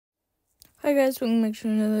Hi guys, welcome back to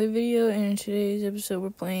another video, and in today's episode we're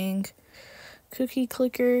playing Cookie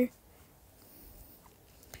Clicker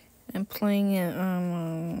and playing it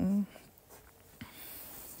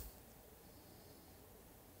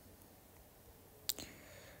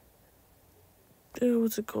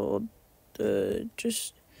what's it called?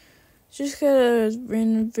 Just got a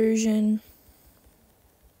random version.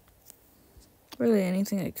 Really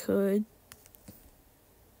anything I could.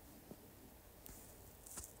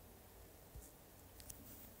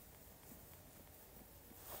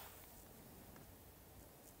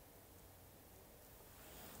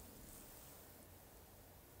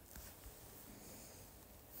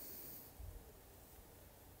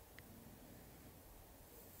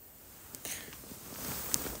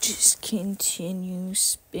 Just continue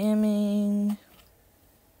spamming.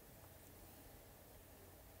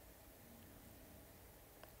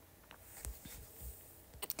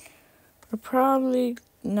 We're probably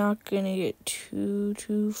not gonna get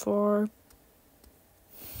too far.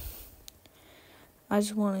 I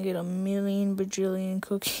just want to get a million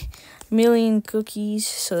cookies,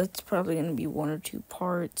 so that's probably gonna be 1 or 2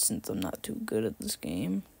 parts since I'm not too good at this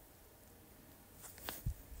game.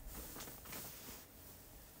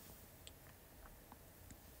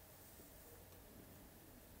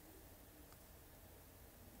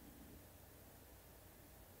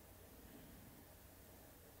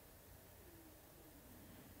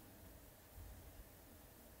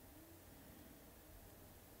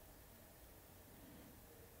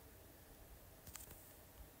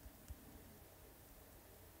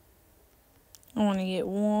 I want to get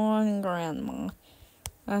 1 grandma.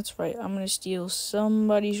 That's right, I'm going to steal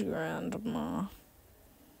somebody's grandma.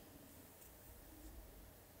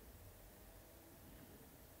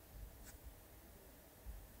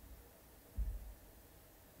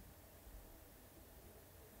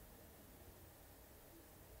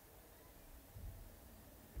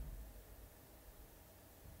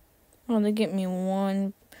 Oh, they get me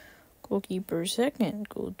 1 cookie per second.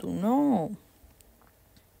 Good to know.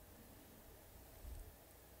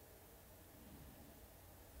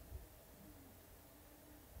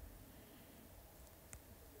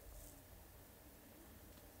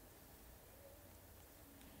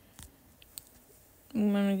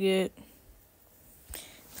 I'm going to get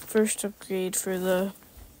first upgrade for the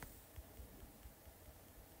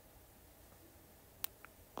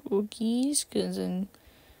cookies,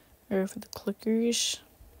 or for the clickers.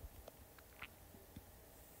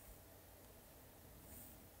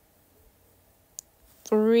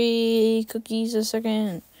 Three cookies a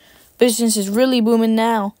second. Business is really booming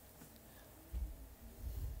now.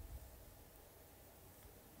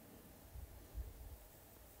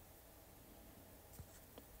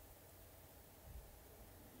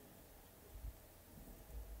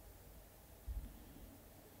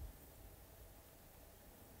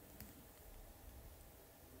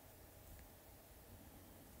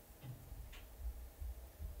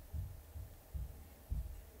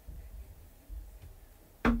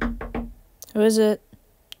 Who is it?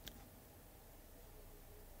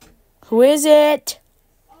 Who is it?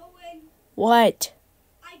 Owen. What?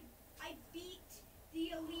 I beat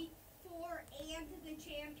the Elite Four and the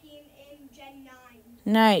champion in Gen 9.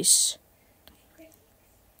 Nice.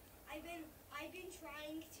 I've been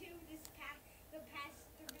trying to the past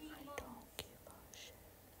 3 months.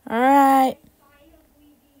 Alright.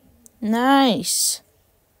 Nice.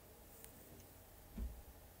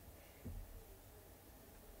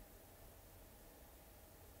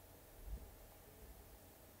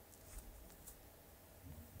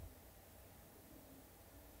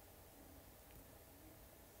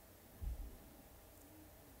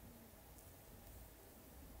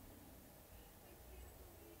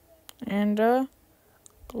 And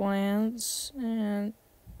glance and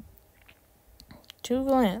 2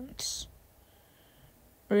 glance.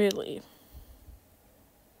 Really?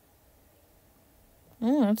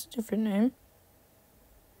 Oh, that's a different name.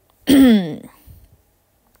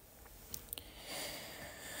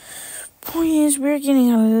 Point is, we're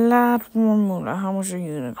getting a lot more moolah. How much are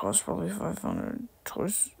you gonna cost? Probably 500.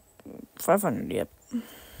 500, yep.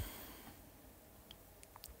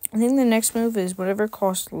 I think the next move is whatever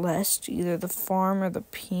costs less, either the farm or the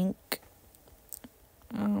pink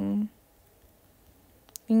finger.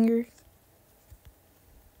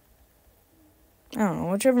 I don't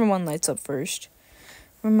know, whichever one lights up first.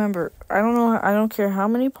 Remember, I don't care how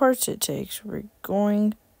many parts it takes. We're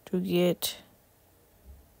going to get...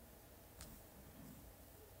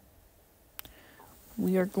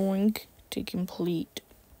 We are going to complete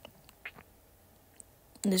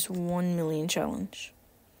this 1 million challenge.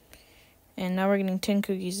 And now we're getting 10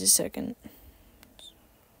 cookies a second.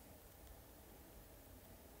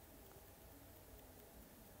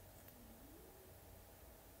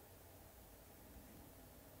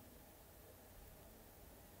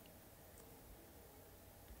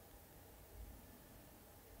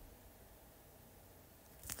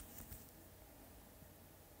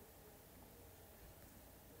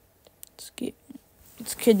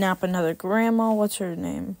 Let's kidnap another grandma. What's her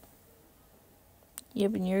name?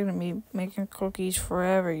 Yep, and you're gonna be making cookies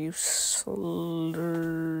forever, you slurve.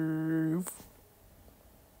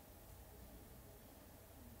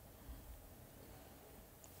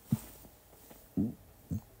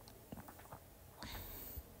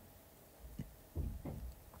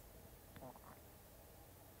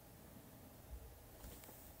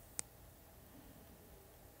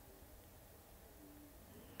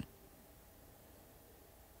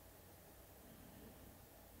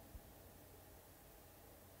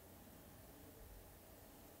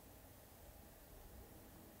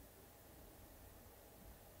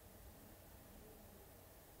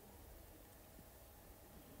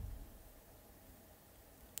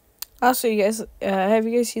 Also, you guys, have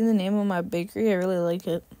you guys seen the name of my bakery? I really like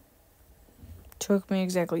it. Took me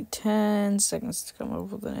exactly 10 seconds to come up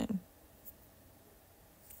with the name.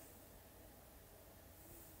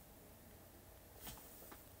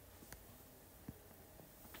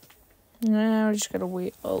 Now I just gotta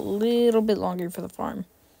wait a little bit longer for the farm.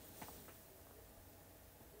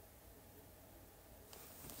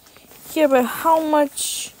 Yeah, but how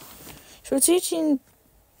much? So it's 18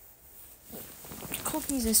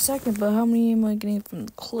 cookies a second, but how many am I getting from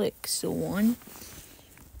the clicks? So 1.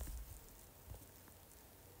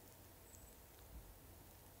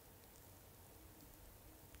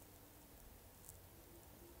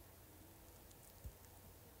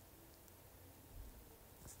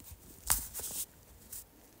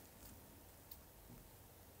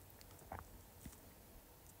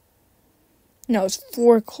 No, it's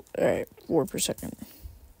 4. Alright, 4 per second.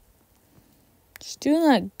 Still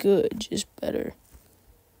not good, just better.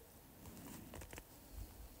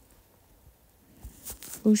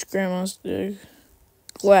 Who's grandma's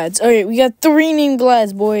Glads? Alright, we got 3 named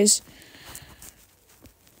Glads, boys.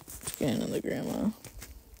 Let's get another grandma.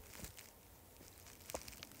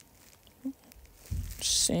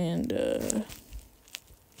 Sanda.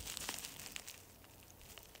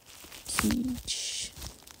 Keach.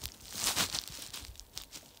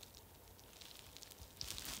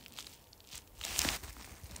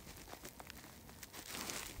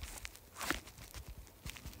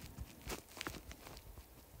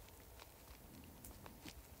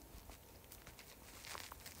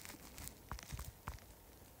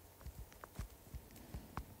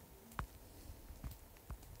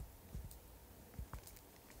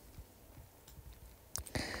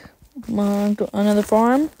 Come on, to another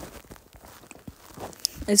farm.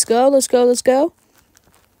 Let's go, let's go, let's go.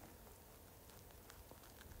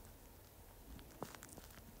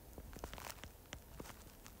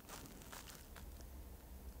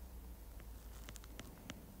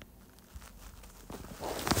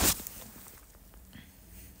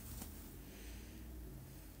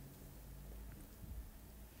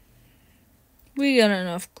 We got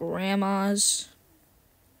enough grandmas.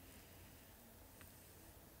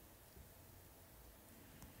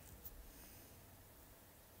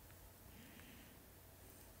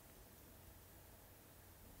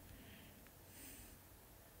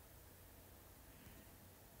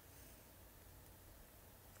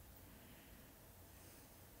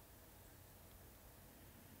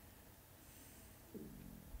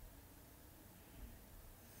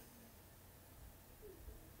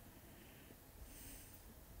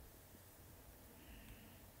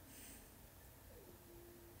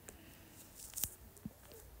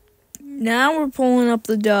 Now we're pulling up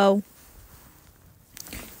the dough.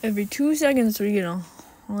 Every 2 seconds we get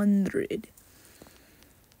 100.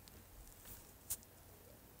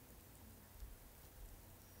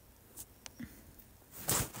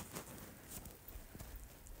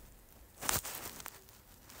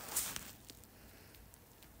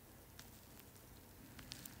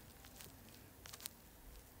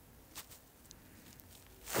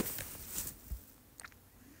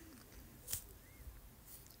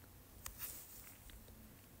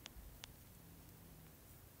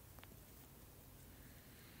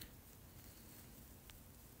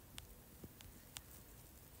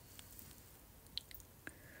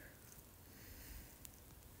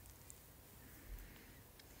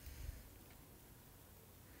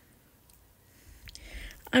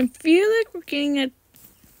 I feel like we're getting at...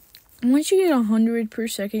 Once you get 100 per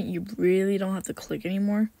second, you really don't have to click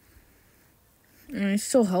anymore. And it's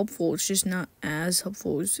still helpful. It's just not as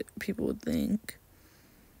helpful as people would think.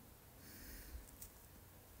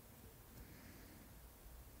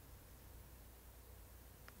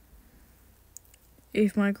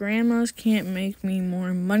 If my grandmas can't make me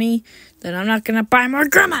more money, then I'm not gonna buy more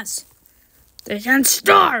grandmas. They can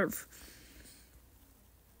starve.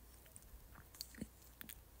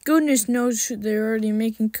 Goodness knows they're already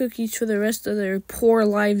making cookies for the rest of their poor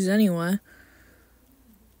lives anyway.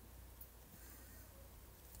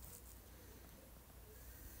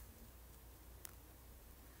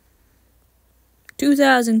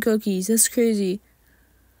 $2,000 cookies. That's crazy.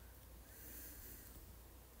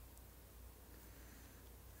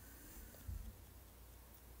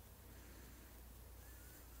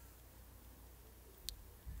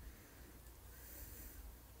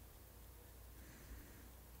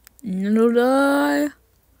 Another die.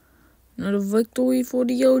 Another victory for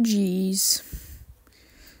the OGs.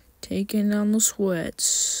 Taking down the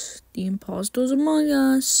sweats. The imposters among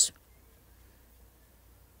us.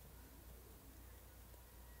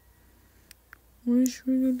 Wish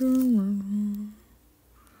we could return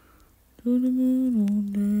to the good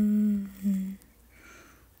old days.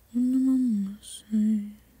 When the mama say.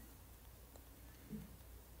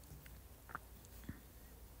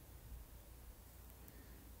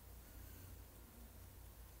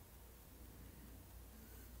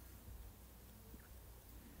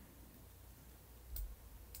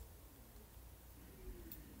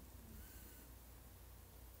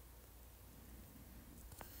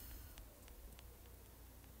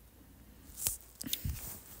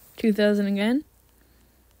 $2,000 again.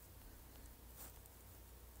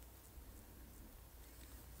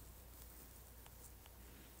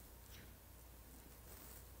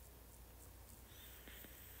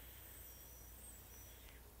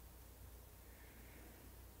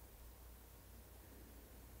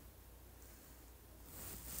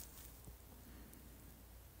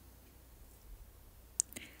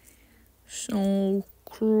 So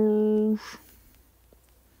close.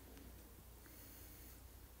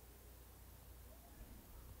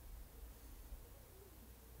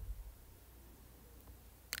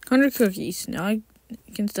 $100 cookies. Now I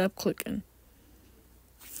can stop clicking.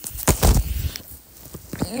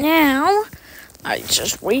 Now I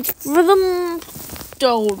just wait for the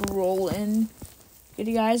dough to roll in. Get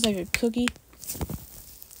you guys like a cookie.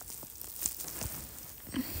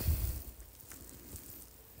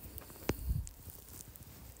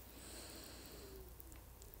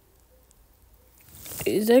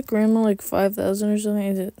 Is that grandma like 5,000 or something?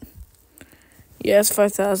 Is it? Yeah, it's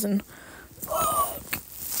 5,000. Fuck.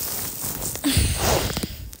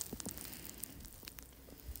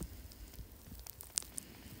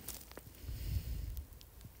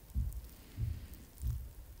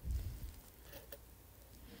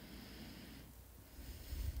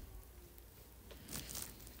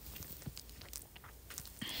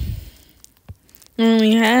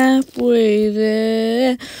 Only halfway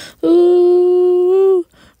there. Ooh,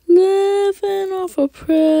 living off a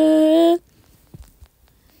prayer.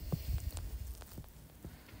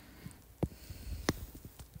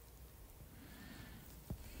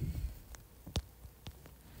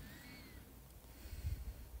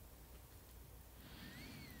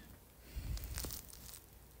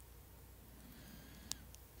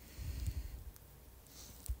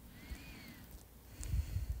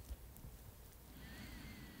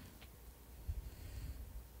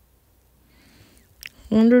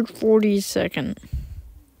 $142nd.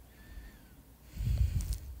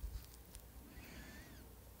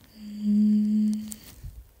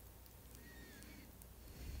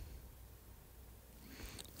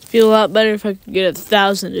 Feel a lot better if I could get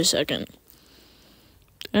 1,000 a second.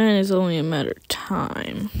 And it's only a matter of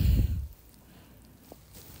time.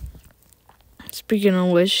 Speaking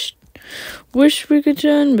of wish we could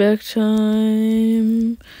turn back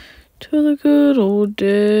time to the good old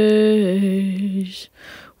days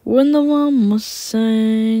when the mama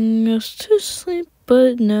sang us to sleep,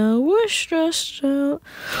 but now we're stressed out.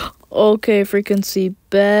 Okay, frequency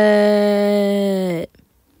bet.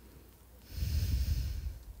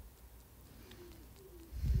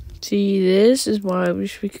 See, this is why I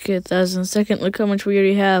wish we could get 1,000 a second. Look how much we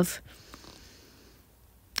already have.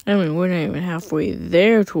 I mean, we're not even halfway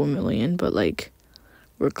there to 1,000,000, but like,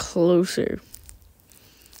 we're closer.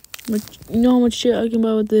 But you know how much shit I can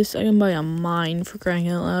buy with this? I can buy a mine, for crying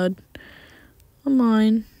out loud. A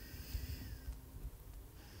mine.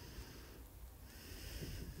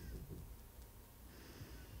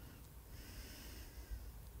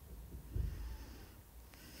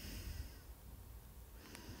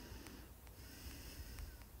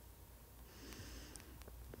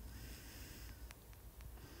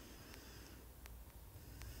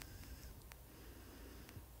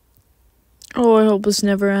 Oh, I hope this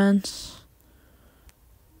never ends.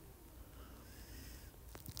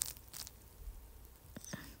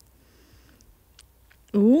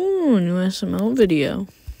 Ooh, new SML video.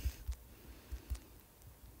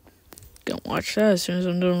 Gonna watch that as soon as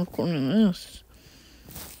I'm done recording this.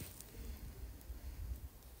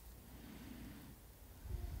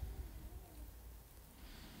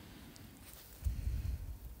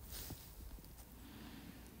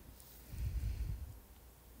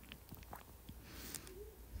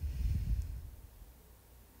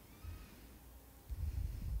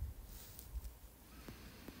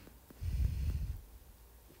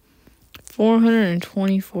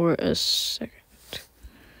 424 a second.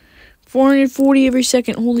 440 every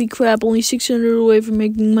second. Holy crap, only 600 away from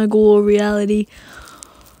making my goal a reality.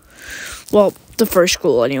 Well, the first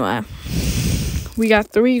goal anyway. We got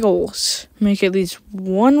 3 goals. Make at least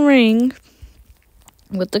 1 ring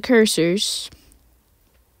with the cursors.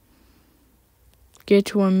 Get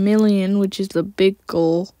to 1 million, which is the big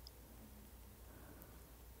goal.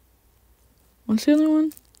 What's the other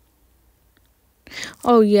one?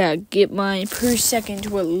 Oh yeah, get my per second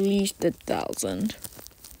to at least 1,000.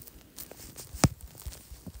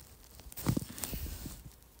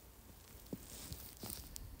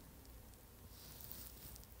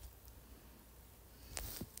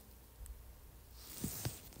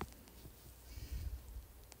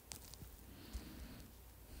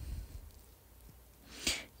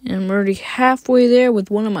 And I'm already halfway there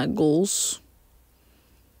with one of my goals.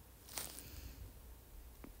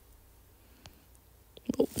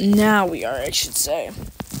 Well, now we are, I should say.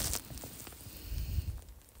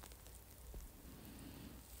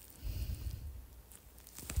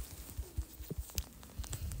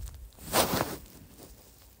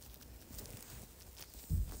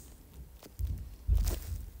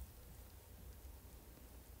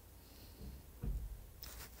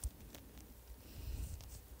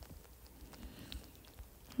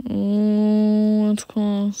 Oh, that's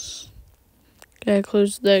close. Gotta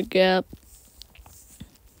close that gap.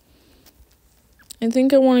 I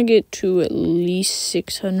think I want to get to at least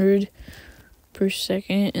 600 per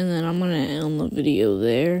second, and then I'm going to end the video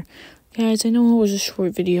there. Guys, I know it was a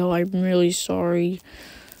short video. I'm really sorry.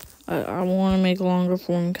 I want to make longer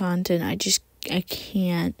form content. I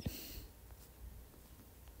can't.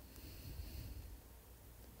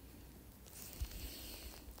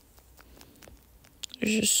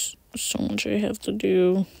 There's just so much I have to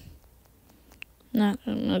do. Not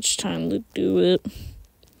that much time to do it.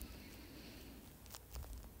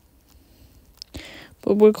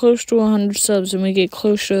 But we're close to 100 subs, and we get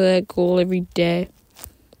closer to that goal every day.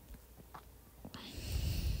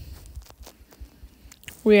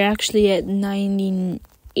 We're actually at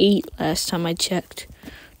 98 last time I checked.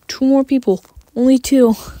 2 more people. Only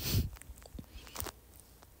 2.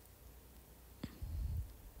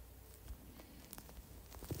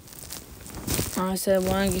 I said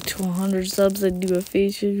when I get to 100 subs, I'd do a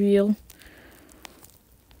face reveal.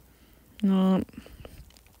 No.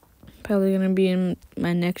 Probably gonna be in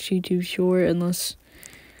my next YouTube short unless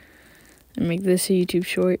I make this a YouTube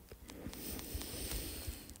short.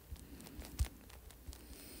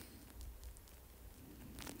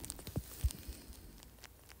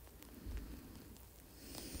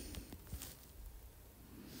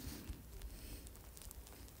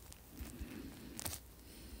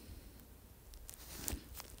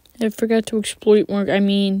 I forgot to exploit more. I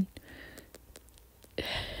mean,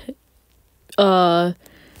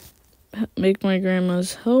 make my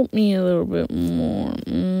grandmas help me a little bit more.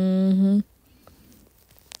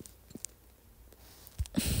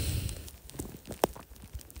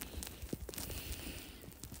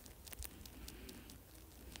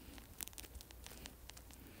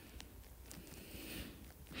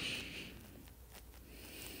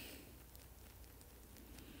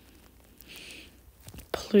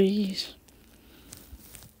 Please.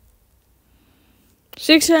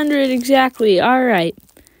 600 exactly. All right.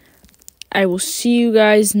 I will see you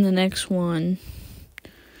guys in the next one.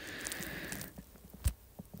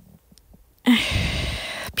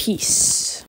 Peace.